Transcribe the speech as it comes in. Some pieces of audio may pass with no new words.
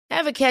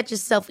Ever catch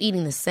yourself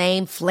eating the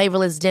same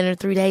flavorless dinner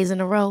 3 days in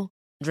a row?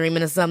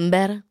 Dreaming of something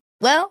better?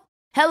 Well,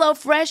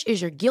 HelloFresh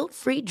is your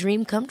guilt-free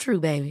dream come true,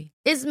 baby.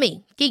 It's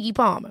me, Keke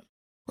Palmer.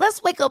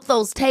 Let's wake up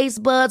those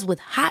taste buds with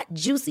hot,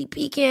 juicy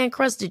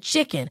pecan-crusted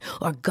chicken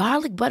or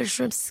garlic butter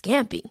shrimp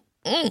scampi.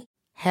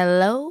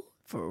 Hello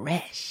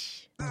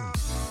Fresh.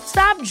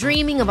 Stop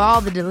dreaming of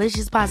all the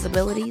delicious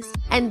possibilities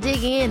and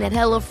dig in at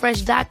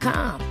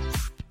HelloFresh.com.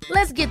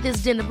 Let's get this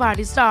dinner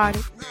party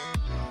started.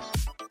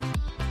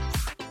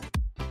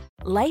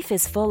 Life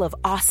is full of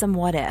awesome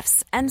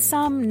what-ifs, and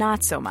some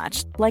not so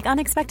much, like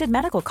unexpected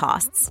medical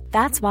costs.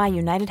 That's why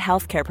United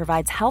Healthcare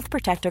provides Health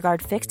Protector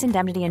Guard fixed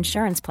indemnity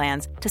insurance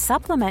plans to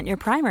supplement your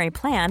primary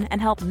plan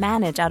and help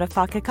manage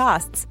out-of-pocket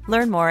costs.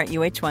 Learn more at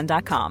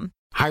UH1.com.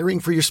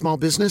 Hiring for your small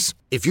business?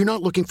 If you're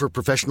not looking for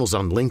professionals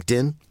on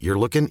LinkedIn, you're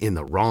looking in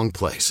the wrong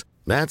place.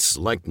 That's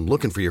like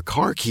looking for your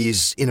car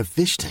keys in a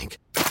fish tank.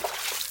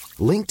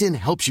 LinkedIn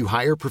helps you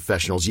hire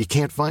professionals you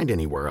can't find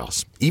anywhere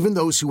else, even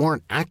those who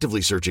aren't actively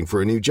searching for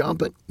a new job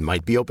but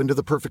might be open to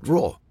the perfect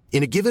role.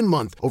 In a given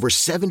month, over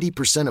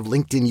 70% of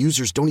LinkedIn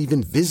users don't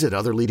even visit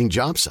other leading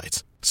job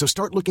sites. So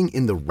start looking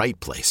in the right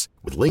place.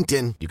 With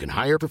LinkedIn, you can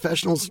hire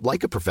professionals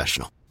like a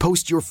professional.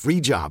 Post your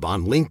free job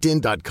on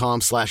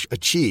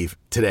linkedin.com/achieve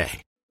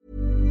today.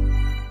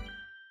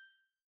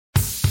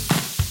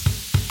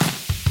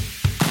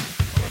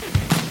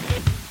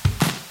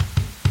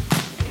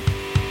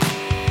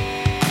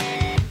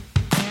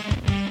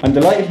 I'm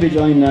delighted to be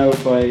joined now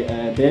by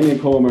Damien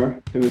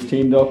Comer, who has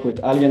teamed up with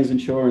Allianz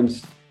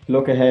Insurance to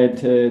look ahead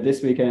to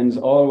this weekend's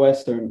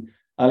All-Western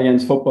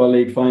Allianz Football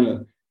League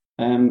final.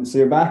 So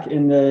you're back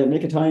in the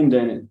nick of time,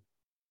 Damien.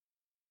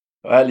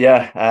 Well,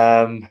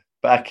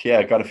 back.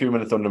 Got a few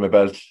minutes under my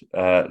belt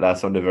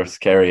last Sunday versus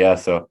Kerry.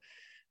 So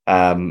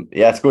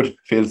it's good.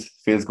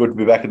 Feels good to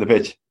be back in the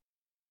pitch.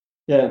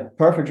 Yeah,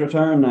 perfect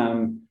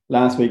return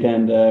last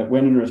weekend,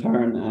 winning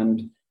return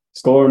and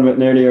scoring with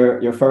nearly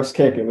your first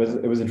kick. It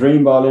was a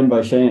dream ball in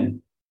by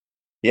Shane.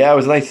 Yeah, it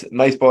was a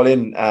nice ball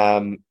in.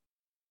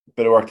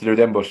 Bit of work to do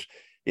then, but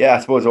I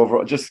suppose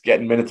overall just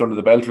getting minutes under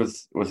the belt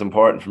was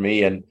important for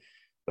me. And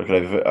look,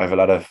 I've a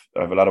lot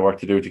of work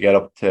to do to get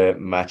up to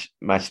match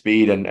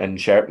speed and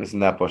sharpness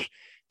and that. But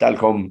that'll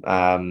come.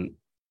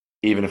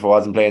 Even if I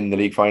wasn't playing in the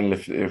league final,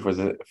 if it was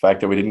a fact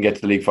that we didn't get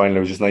to the league final,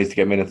 it was just nice to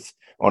get minutes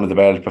under the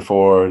belt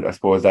before I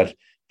suppose that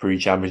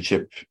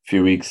pre-championship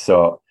few weeks.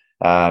 So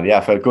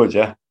I felt good.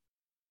 Yeah.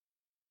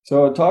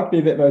 So talk to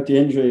me a bit about the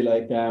injury,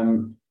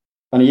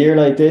 on a year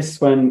like this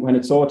when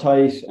it's so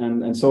tight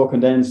and so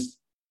condensed.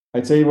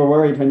 I'd say you were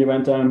worried when you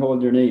went down and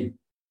holding your knee.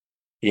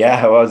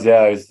 Yeah, I was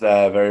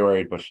very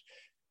worried, but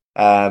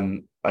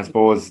I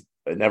suppose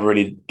I'd never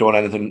really done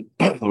anything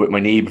with my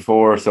knee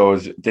before, so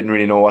didn't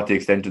really know what the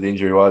extent of the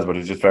injury was, but it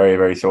was just very,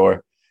 very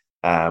sore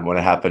when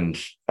it happened.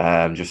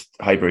 Just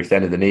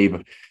hyperextended the knee,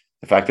 but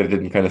the fact that it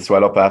didn't kind of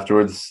swell up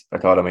afterwards, I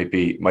thought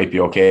it might be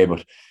okay,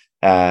 but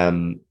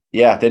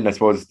then I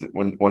suppose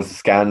once the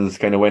scans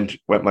kind of went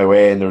my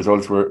way and the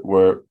results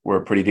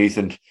were pretty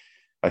decent,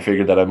 I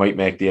figured that I might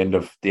make the end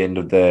of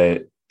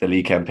the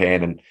league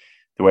campaign, and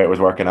the way it was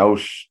working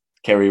out,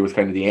 Kerry was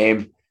kind of the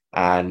aim,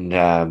 and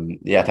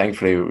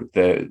thankfully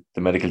the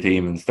medical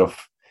team and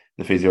stuff,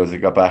 the physios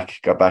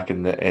got back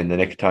in the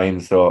nick of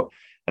time. So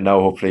and now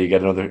hopefully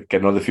get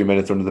another few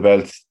minutes under the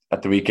belt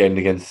at the weekend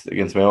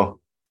against Mayo.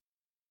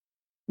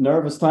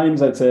 Nervous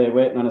times, I'd say,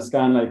 waiting on a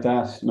scan like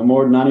that. No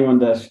more than anyone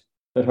that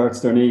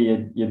hurts their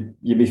knee,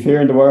 you'd be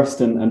fearing the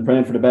worst and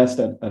praying for the best,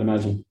 I'd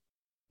imagine.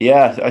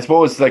 Yeah, I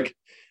suppose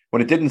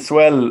when it didn't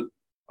swell,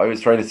 I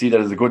was trying to see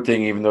that as a good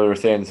thing, even though they were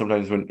saying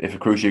sometimes if a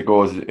cruciate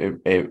goes,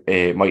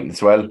 it mightn't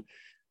swell.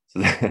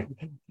 So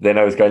then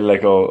I was kind of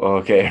like, oh,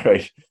 okay,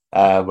 right.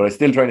 But I was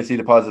still trying to see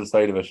the positive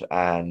side of it,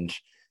 and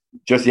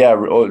just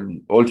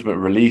ultimate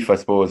relief, I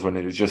suppose, when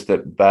it was just a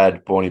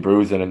bad bony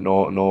bruising and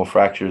no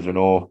fractures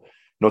or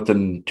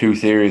nothing too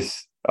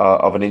serious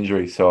of an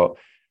injury. So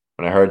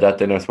when I heard that,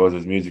 then I suppose it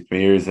was music to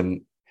my ears,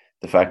 and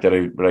the fact that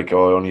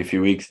only a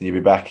few weeks and you'll be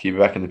back in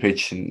the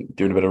pitch and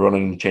doing a bit of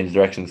running and change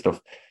direction and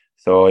stuff.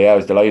 So I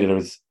was delighted. It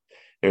was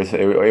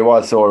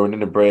sore. We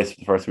in a brace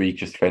for the first week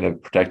just to kind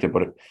of protect it,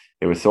 but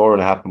it was sore when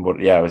it happened. But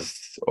it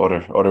was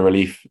utter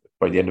relief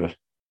by the end of it.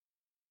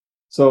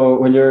 So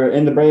when you're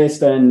in the brace,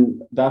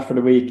 then that for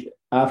the week,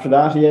 after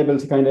that, are you able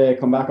to kind of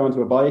come back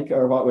onto a bike,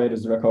 or what way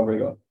does the recovery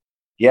go?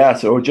 Yeah,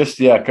 so just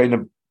kind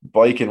of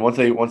biking. Once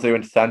I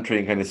went to Santry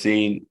and kind of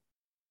seen,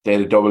 they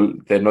had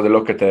another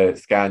look at the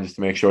scan just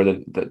to make sure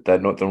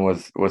that nothing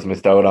was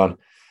missed out on.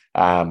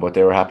 But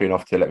they were happy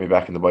enough to let me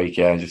back in the bike,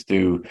 and just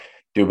do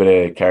a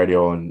bit of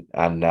cardio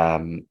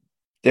and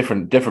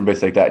different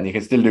bits like that. And you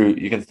can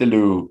still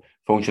do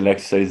functional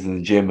exercises in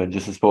the gym, and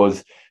just I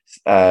suppose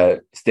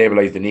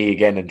stabilize the knee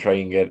again and try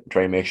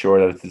and make sure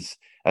that it's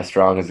as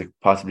strong as it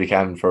possibly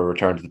can for a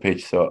return to the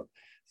pitch. So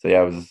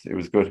it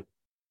was good.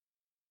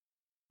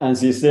 And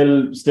so you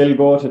still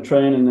go to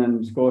training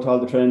and go to all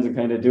the trains and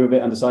kind of do a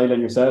bit on the sideline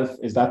yourself.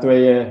 Is that the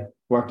way you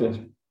worked it?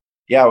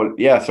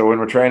 Yeah, So when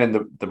we're training,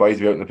 the boys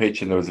will be out in the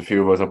pitch, and there was a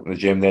few of us up in the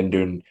gym then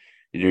doing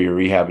you do your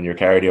rehab and your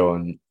cardio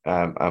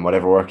and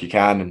whatever work you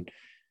can, and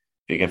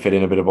if you can fit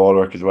in a bit of ball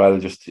work as well,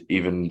 just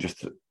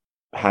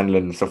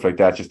handling and stuff like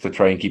that, just to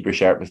try and keep your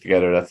sharpness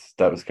together.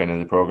 That was kind of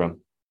the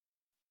program.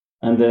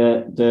 And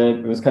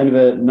it was kind of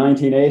a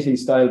 1980s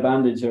style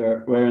bandage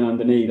you're wearing on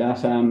the knee.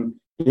 That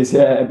is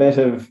a bit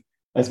of,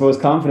 I suppose,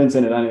 confidence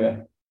in it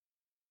anyway.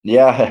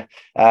 Yeah,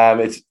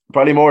 it's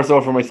probably more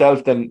so for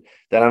myself than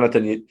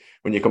anything.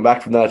 When you come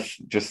back from that,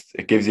 just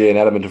it gives you an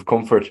element of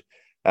comfort,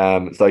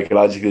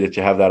 psychologically, that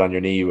you have that on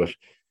your knee. But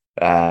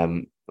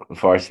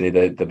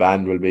unfortunately, the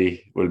band will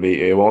be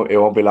it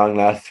won't be long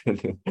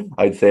lasting,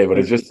 I'd say. But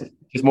it's just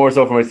more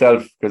so for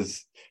myself,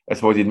 because I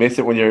suppose you'd miss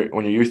it when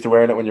you're used to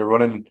wearing it when you're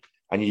running,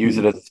 and you use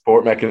it as a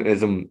sport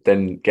mechanism.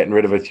 Then getting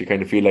rid of it, you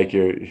kind of feel like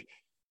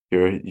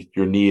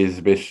your knee is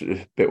a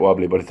bit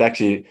wobbly, but it's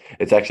actually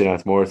not.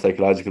 It's more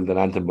psychological than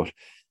anything. But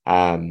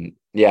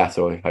yeah,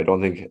 so I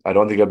don't think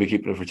I'll be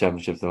keeping it for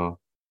championships now.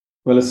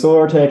 Well, it's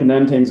sore taking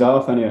them things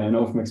off anyway. I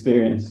know from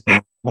experience.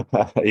 Yeah,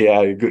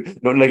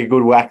 nothing like a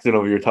good waxing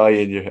over your thigh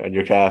and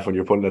your calf when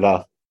you're pulling it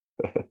off.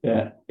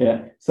 Yeah.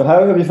 So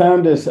how have you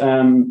found it?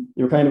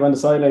 You were kind of on the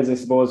sidelines, I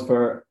suppose,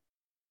 for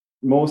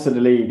most of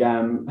the league.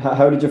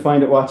 How did you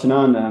find it watching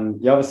on?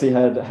 You obviously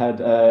had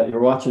you were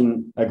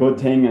watching a good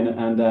thing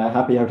and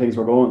happy how things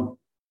were going.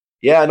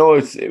 Yeah, no,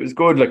 it was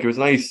good. Like, it was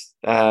nice.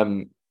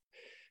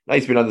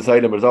 Nice being on the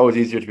sideline, but it's always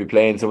easier to be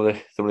playing. Some of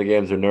the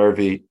games are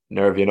nervy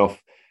enough.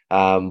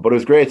 But it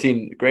was great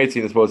seeing. I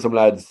suppose some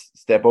lads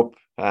step up.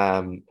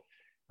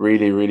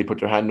 Really put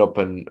their hand up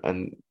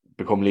and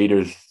become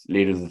leaders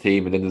of the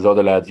team. And then there's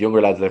other lads,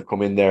 younger lads, that have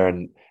come in there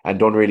and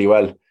done really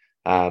well.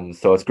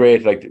 So it's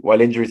great. Like,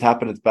 while injuries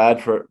happen, it's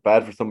bad for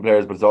some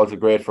players, but it's also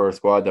great for our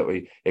squad that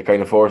it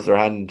kind of forced our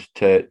hand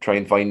to try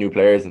and find new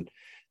players. And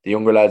the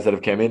younger lads that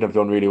have come in have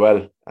done really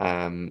well,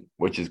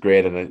 which is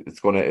great, and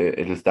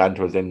it'll stand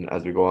to us in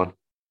as we go on.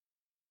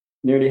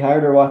 Nearly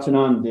harder watching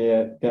on. Do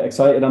you get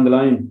excited on the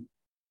line?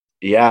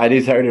 Yeah, it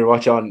is harder to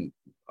watch on.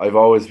 I've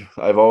always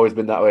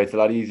been that way. It's a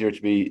lot easier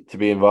to be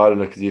involved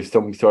in it because you have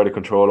some sort of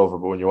control over it.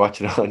 But when you're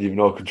watching on, you've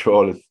no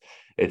control.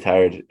 It's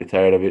hard. It's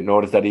hard. I've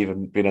noticed that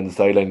even being on the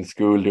sideline in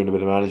school doing a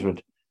bit of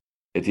management,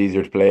 it's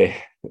easier to play.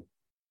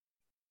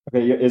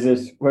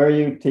 Okay, where are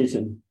you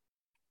teaching?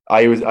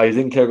 I was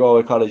in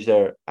GAA College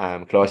there,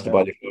 close to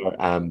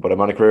Ballyclare, but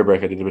I'm on a career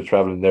break. I did a bit of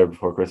travelling there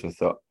before Christmas,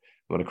 so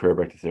I'm on a career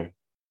break this year.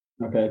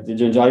 Okay. Did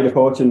you enjoy the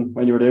coaching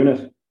when you were doing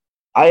it?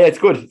 Yeah, it's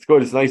good. It's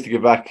good. It's nice to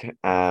give back.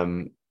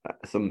 I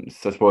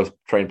suppose,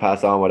 try and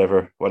pass on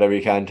whatever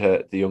you can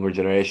to the younger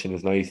generation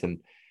is nice, and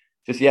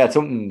just, yeah, it's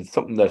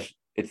something that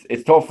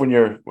it's tough when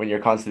you're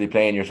constantly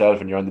playing yourself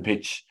and you're on the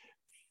pitch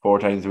 4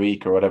 times a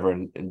week or whatever,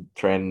 and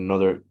training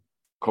another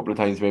couple of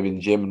times maybe in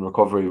the gym and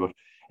recovery. But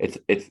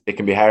it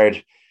can be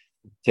hard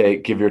to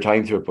give your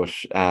time to it. But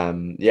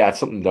yeah, it's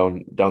something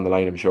down the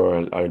line I'm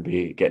sure I'll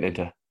be getting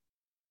into.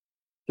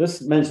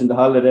 Just mentioned the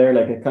holiday there,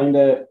 like it kind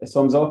of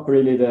sums up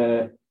really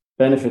the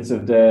benefits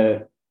of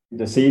the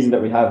season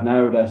that we have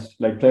now, that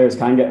like players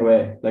can get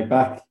away. Like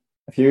back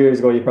a few years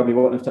ago, you probably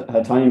wouldn't have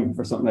had time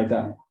for something like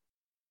that.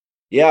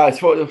 Yeah, I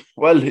suppose.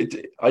 Well, does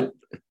it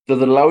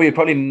allow you?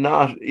 Probably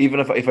not.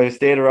 Even if I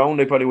stayed around,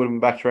 I probably would have been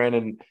back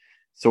training.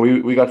 So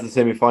we got to the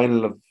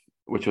semi-final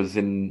which was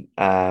in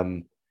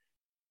the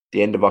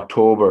end of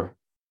October.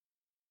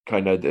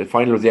 Kind of, the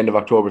final was the end of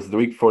October, so the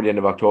week before the end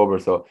of October.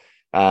 So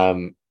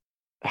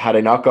had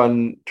I not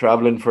gone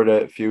travelling for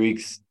the few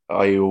weeks,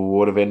 I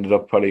would have ended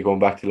up probably going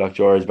back to Loch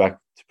George, back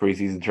to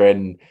pre-season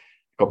training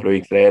a couple of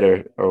weeks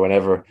later, or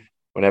whenever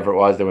it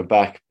was they went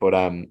back. But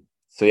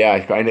so yeah,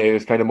 it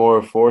was kind of more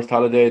a forced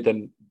holiday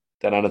than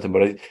anything.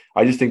 But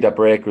I just think that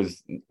break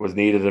was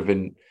needed. I've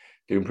been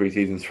doing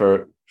pre-seasons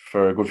for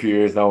a good few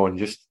years now, and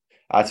it's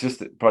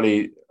just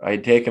probably I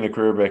had taken a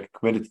career break,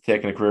 committed to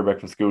taking a career break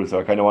from school, so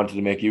I kind of wanted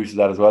to make use of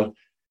that as well,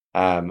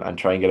 and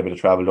try and get a bit of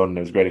travel done.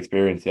 It was a great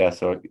experience, yeah.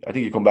 So I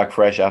think you come back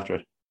fresh after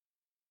it.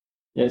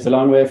 Yeah, it's a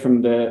long way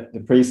from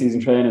the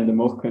pre-season training, the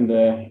muck and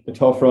the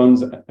tough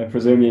runs. I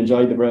presume you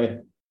enjoyed the break.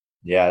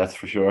 Yeah, that's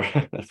for sure.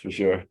 That's for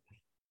sure.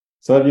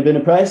 So have you been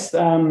impressed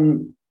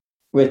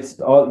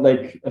with all,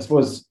 like, I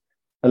suppose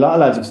a lot of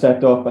lads have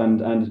stepped up and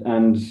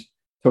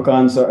took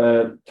on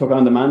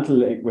the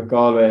mantle with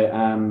Galway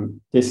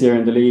this year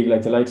in the league,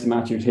 like the likes of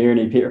Matthew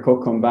Tierney, Peter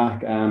Cook come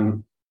back.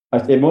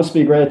 It must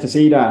be great to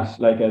see that,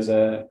 like, as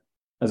a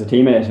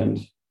teammate.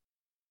 And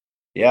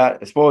yeah,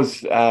 I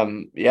suppose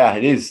yeah,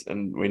 it is,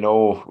 and we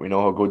know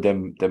how good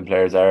them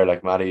players are.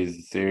 Like, Matty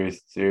is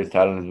serious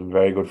talent, has been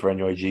very good for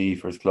NUIG,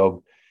 for his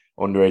club,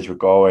 underage with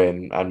Galway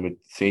and with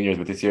seniors.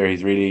 But this year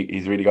he's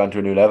really gone to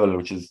a new level,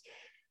 which is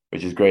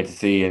great to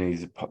see. And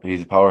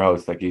he's a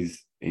powerhouse. Like,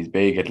 he's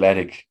big,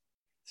 athletic,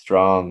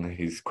 strong,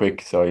 he's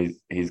quick, so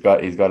he's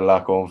got a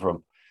lot going for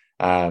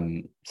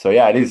him. So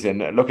yeah, it is.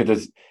 And look at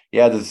this,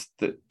 yeah,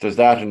 there's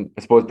that, and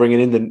I suppose bringing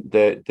in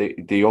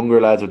the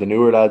younger lads or the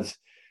newer lads.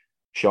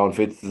 Sean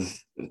Fitz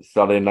is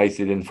slotted in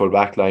nicely in full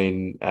back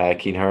line.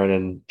 Keane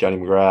Hernan, Johnny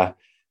McGrath,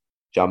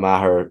 John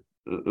Maher,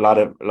 a lot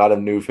of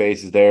new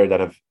faces there that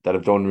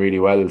have done really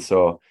well.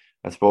 So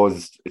I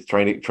suppose it's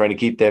trying to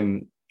keep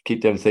them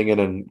keep them singing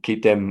and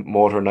keep them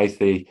motoring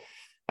nicely.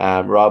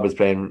 Rob is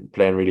playing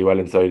really well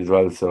inside as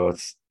well, so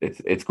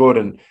it's good.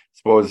 And I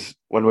suppose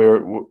when we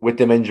were with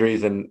them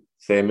injuries and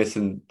say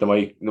missing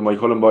the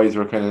Cullen boys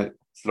were kind of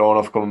slow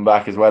enough coming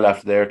back as well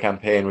after their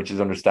campaign, which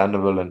is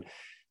understandable. And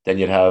then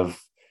you'd have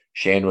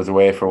Shane was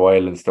away for a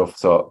while and stuff,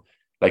 so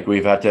like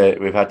we've had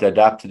to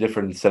adapt to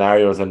different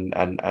scenarios and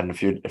a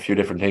few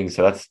different things.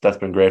 So that's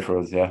been great for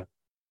us, yeah.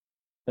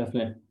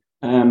 Definitely.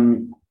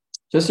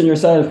 Just in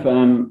yourself,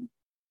 am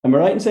I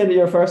right in saying that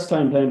your first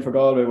time playing for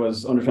Galway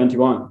was under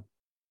 21?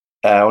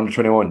 Under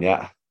 21,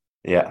 yeah.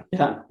 Yeah.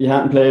 You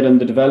hadn't played in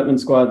the development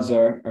squads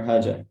or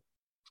had you?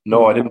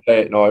 No, I didn't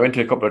play. No, I went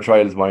to a couple of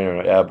trials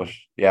minor, yeah, but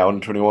yeah,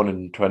 under 21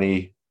 in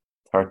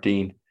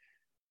 2013.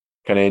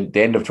 Kind of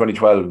the end of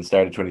 2012 and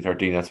start of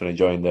 2013, that's when I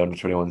joined the under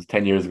 21s,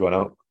 10 years ago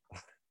now.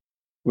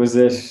 Was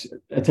it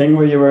a thing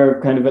where you were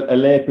kind of a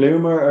late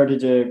bloomer, or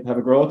did you have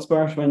a growth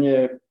spurt when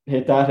you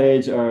hit that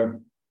age,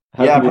 or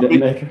how come you didn't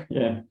make it?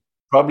 Yeah.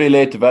 Probably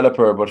late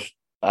developer, but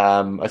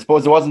I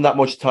suppose there wasn't that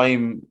much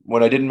time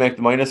when I didn't make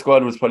the minor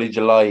squad. Was probably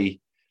July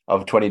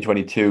of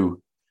 2022,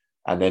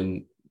 and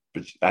then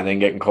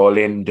getting called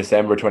in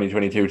December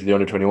 2022 to the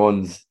under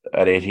 21s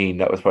at 18.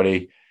 That was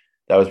probably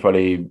there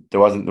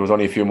was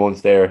only a few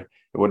months there.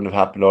 It wouldn't have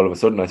happened all of a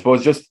sudden. I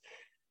suppose just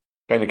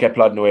kind of kept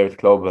plodding away with the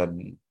club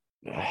and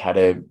had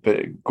a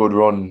good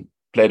run.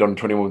 Played under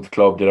 21 with the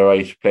club, did all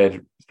right.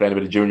 Playing a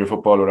bit of junior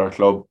football with our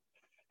club.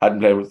 Hadn't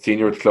played with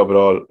senior with the club at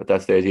all at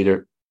that stage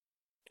either.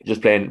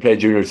 Just played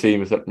junior C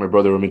with my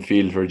brother in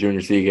midfield for a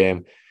junior C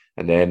game,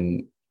 and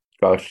then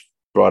got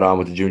brought on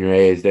with the junior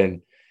A's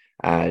then,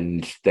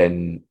 and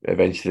then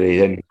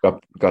eventually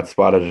got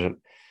spotted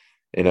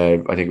in I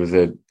think it was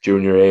a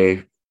junior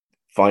A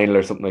final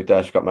or something like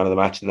that. Got man of the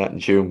match in that in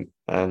Tuam,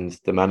 and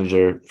the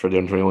manager for the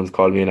under 21s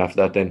called me in after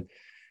that then,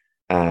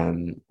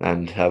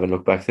 and haven't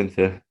looked back since.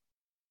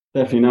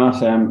 Definitely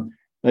not.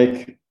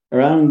 Like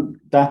around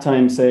that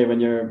time, say when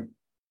you're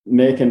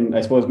making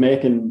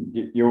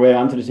your way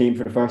onto the team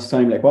for the first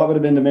time, like what would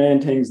have been the main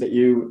things that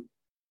you,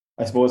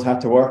 I suppose,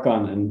 had to work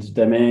on, and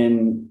the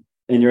main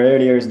in your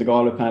early years of the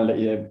Galway panel that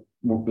you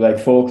like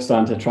focused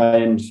on to try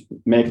and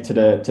make it to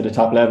the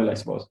top level, I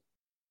suppose?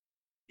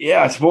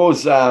 Yeah, I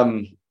suppose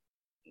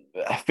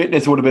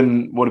fitness would have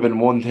been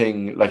one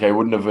thing. Like I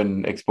wouldn't have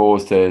been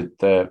exposed to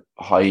the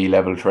high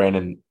level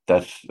training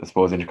that I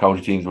suppose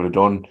intercounty teams would have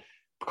done,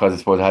 because I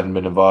suppose I hadn't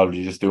been involved.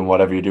 You're just doing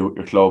whatever you do with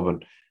your club,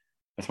 and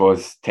I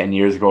suppose 10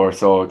 years ago or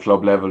so,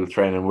 club level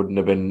training wouldn't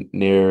have been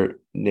near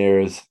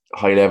as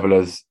high level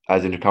as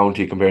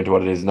intercounty compared to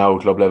what it is now.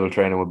 Club level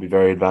training would be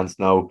very advanced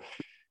now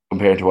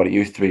compared to what it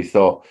used to be.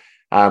 So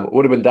it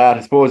would have been that.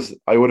 I suppose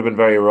I would have been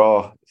very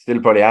raw.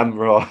 Still probably am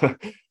raw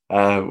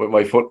with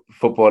my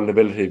footballing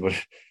ability,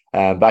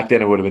 but back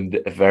then it would have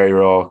been very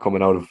raw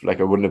coming out of, like,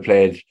 I wouldn't have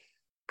played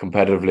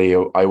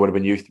competitively. I would have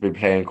been used to be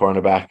playing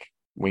cornerback,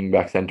 wing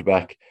back, centre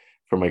back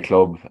for my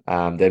club,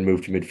 then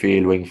moved to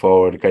midfield, wing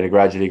forward, kind of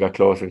gradually got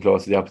closer and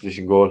closer to the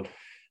opposition goal.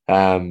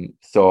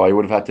 So I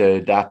would have had to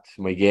adapt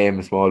my game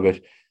a small bit.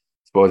 I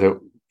suppose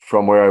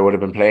from where I would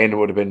have been playing, I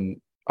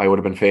would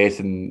have been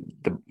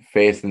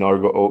facing our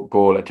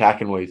goal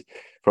attacking wise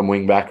from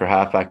wing back or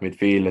half back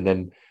midfield, and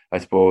then I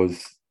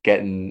suppose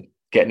getting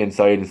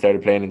inside and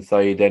started playing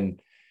inside. Then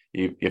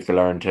you have to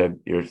learn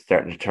you're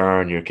starting to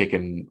turn, you're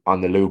kicking on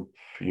the loop,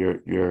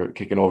 you're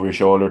kicking over your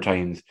shoulder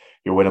times,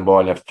 you're winning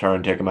ball, you have to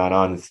turn, take a man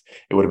on.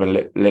 It would have been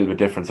a little bit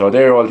different. So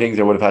they're all things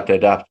I would have had to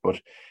adapt, but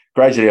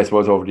gradually, I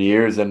suppose, over the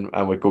years and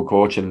with good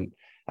coaching,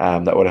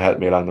 that would have helped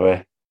me along the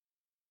way.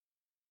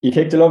 You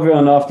kicked a lovely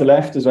one off the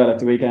left as well at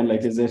the weekend.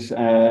 Like, is it?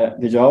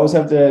 Did you always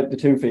have the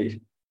 2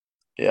 feet?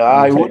 Yeah,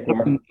 I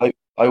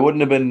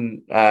wouldn't have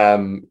been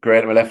great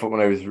at my left foot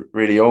when I was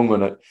really young.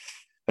 When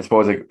I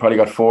suppose I probably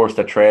got forced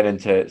at training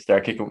to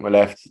start kicking with my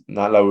left,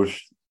 not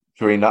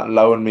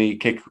allowing me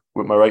kick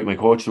with my right. My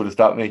coach would have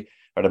stopped me,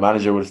 or the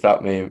manager would have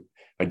stopped me.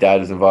 My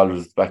dad was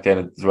involved back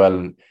then as well,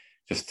 and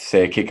just to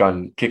say kick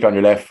on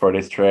your left for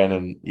this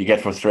training. You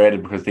get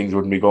frustrated because things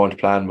wouldn't be going to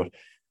plan, but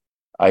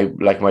I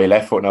like my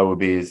left foot now would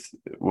be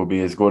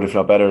as good, if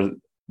not better,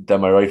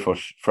 than my right foot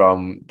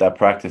from that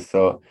practice.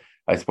 So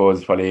I suppose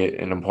it's probably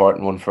an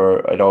important one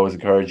I'd always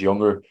encourage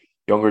younger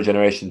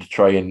generation to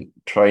try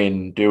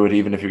and do it,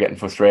 even if you're getting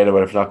frustrated,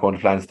 but if you're not going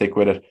to plan, stick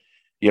with it.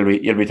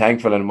 You'll be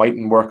thankful, and it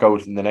mightn't work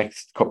out in the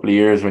next couple of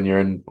years when you're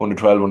in under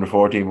 12, under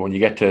 14, but when you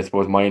get to, I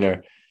suppose,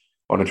 minor,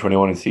 under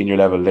 21 and senior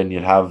level, then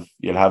you'll have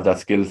that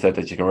skill set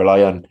that you can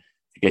rely on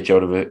to get you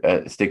out of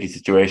a sticky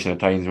situation at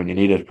times when you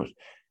need it. But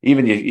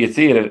even you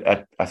see it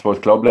at I suppose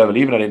club level,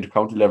 even at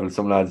intercounty level,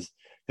 some lads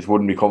just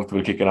wouldn't be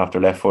comfortable kicking off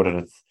their left foot,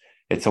 and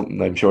it's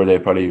something I'm sure they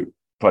probably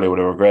would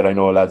have regret. I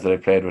know lads that I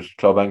played with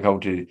club and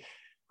county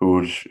who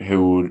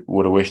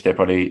would have wished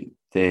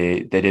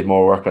they did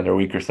more work on their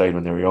weaker side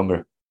when they were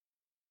younger.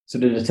 So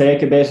did it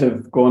take a bit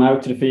of going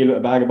out to the field with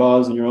a bag of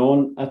balls on your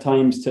own at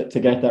times to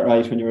get that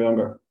right when you were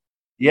younger?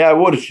 Yeah, it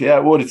would. Yeah,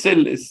 it would. You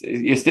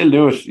still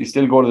do it. You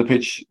still go to the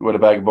pitch with a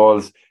bag of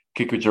balls,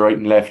 kick with your right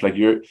and left. Like,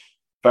 you're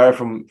far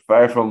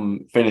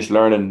from finished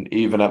learning,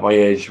 even at my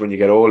age when you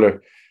get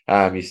older.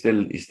 you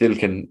still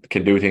can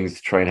do things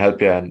to try and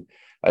help you. And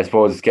I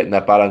suppose it's getting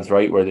that balance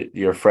right where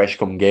you're fresh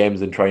come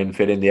games and try and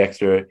fit in the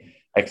extra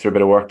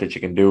bit of work that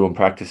you can do and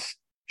practice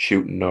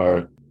shooting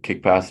or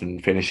kick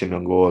passing, finishing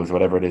on goals,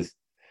 whatever it is.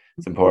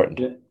 It's important.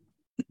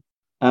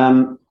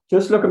 Yeah.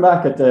 Just looking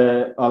back at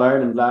the All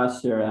Ireland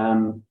last year,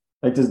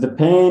 like, does the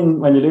pain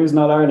when you lose in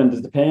All Ireland,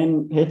 does the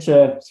pain hit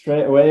you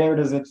straight away, or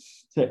does it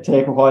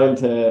take a while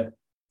to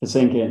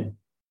sink in?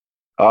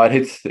 Oh, it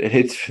hits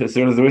as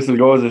soon as the whistle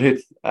goes. It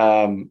hits,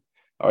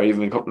 or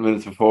even a couple of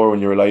minutes before when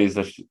you realise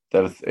that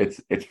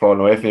it's fallen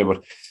away from you.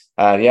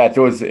 But yeah, it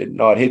does. It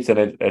hits, and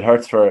it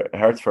hurts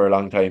for a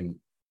long time.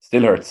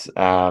 Still hurts.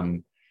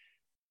 I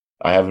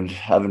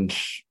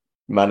haven't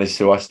managed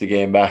to watch the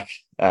game back.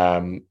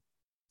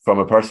 From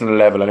a personal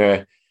level,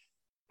 anyway.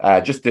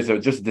 Just a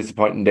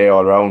disappointing day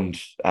all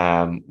around.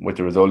 With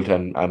the result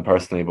and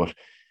personally, but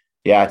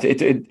yeah,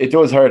 it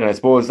does hurt, and I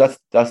suppose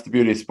that's the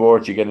beauty of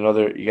sport. You get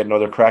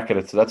another crack at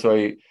it. So that's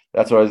why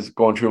I was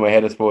going through my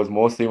head. I suppose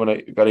mostly when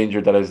I got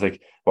injured, that I was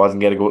like,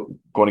 wasn't going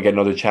to get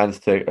another chance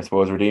to, I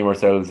suppose, redeem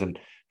ourselves and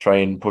try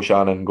and push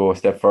on and go a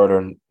step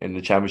further in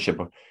the championship.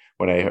 But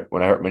when I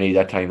hurt my knee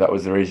that time, that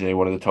was originally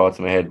one of the thoughts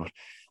in my head. But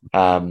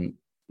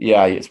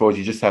yeah, I suppose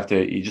you just have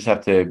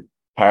to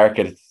park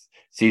it.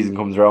 Season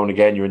comes around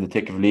again. You're in the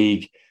thick of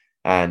league,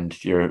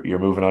 and you're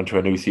moving on to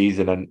a new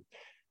season, and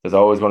there's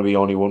always going to be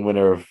only one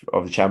winner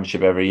of the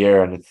championship every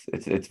year, and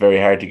it's very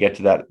hard to get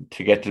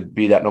to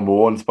be that number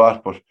one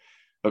spot. But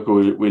look,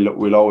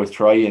 we'll always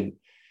try, and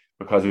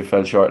because we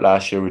fell short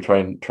last year, we try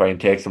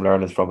and take some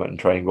learnings from it and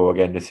try and go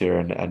again this year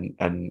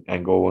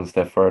and go one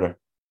step further.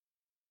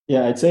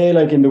 Yeah, I'd say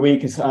like in the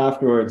weeks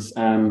afterwards,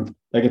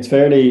 like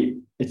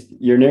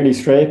you're nearly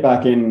straight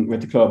back in with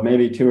the club,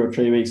 maybe 2 or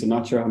 3 weeks. I'm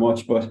not sure how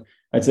much, but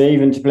I'd say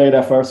even to play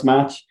that first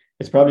match,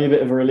 it's probably a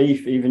bit of a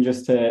relief, even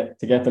just to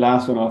get the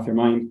last one off your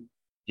mind.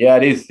 Yeah,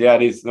 it is. Yeah,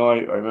 it is. No, I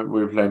remember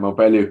we were playing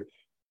Montpellier.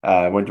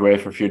 Went away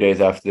for a few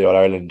days after the All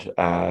Ireland,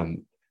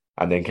 and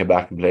then came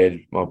back and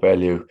played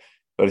Montpellier.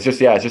 But it's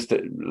just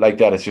like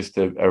that. It's just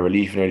a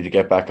relief nearly to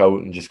get back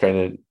out and just kind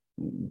of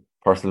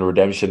personal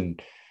redemption.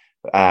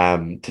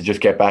 To just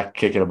get back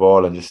kicking a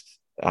ball and just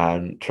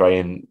try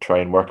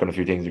and work on a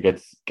few things to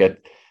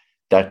get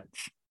that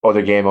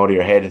other game out of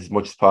your head as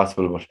much as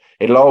possible. But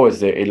it'll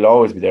always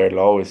be there. It'll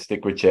always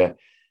stick with you.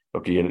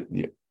 Look,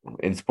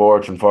 in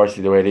sports,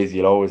 unfortunately, the way it is,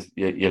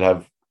 you'll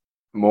have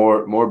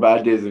more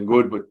bad days than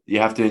good, but you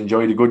have to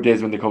enjoy the good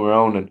days when they come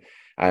around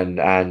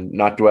and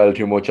not dwell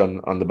too much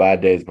on the bad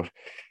days. But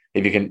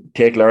if you can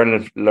take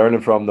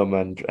learning from them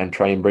and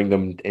try and bring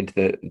them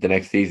into the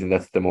next season,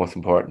 that's the most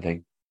important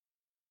thing.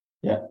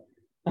 Yeah.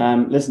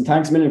 Listen,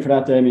 thanks a million for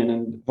that, Damien,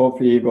 and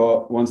hopefully you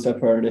go one step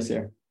further this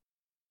year.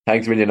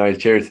 Thanks a million, Niall.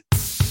 Cheers.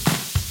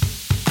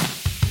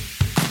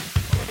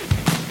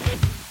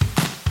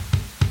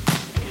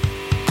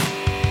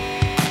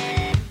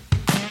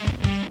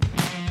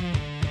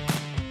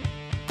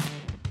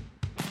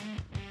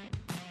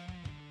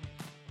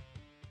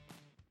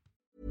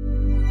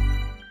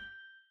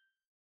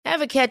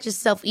 Ever catch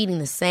yourself eating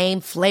the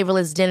same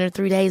flavorless dinner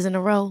 3 days in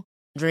a row?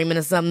 Dreaming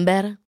of something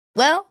better?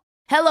 Well,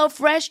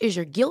 HelloFresh is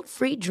your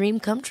guilt-free dream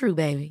come true,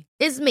 baby.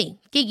 It's me,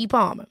 Keke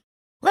Palmer.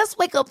 Let's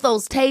wake up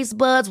those taste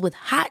buds with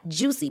hot,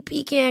 juicy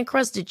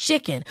pecan-crusted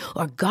chicken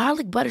or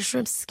garlic butter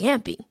shrimp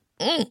scampi.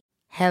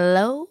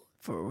 Hello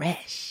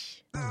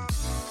Fresh.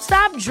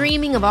 Stop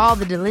dreaming of all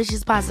the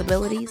delicious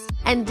possibilities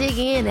and dig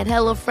in at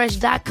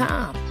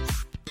HelloFresh.com.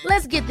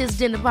 Let's get this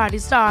dinner party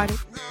started.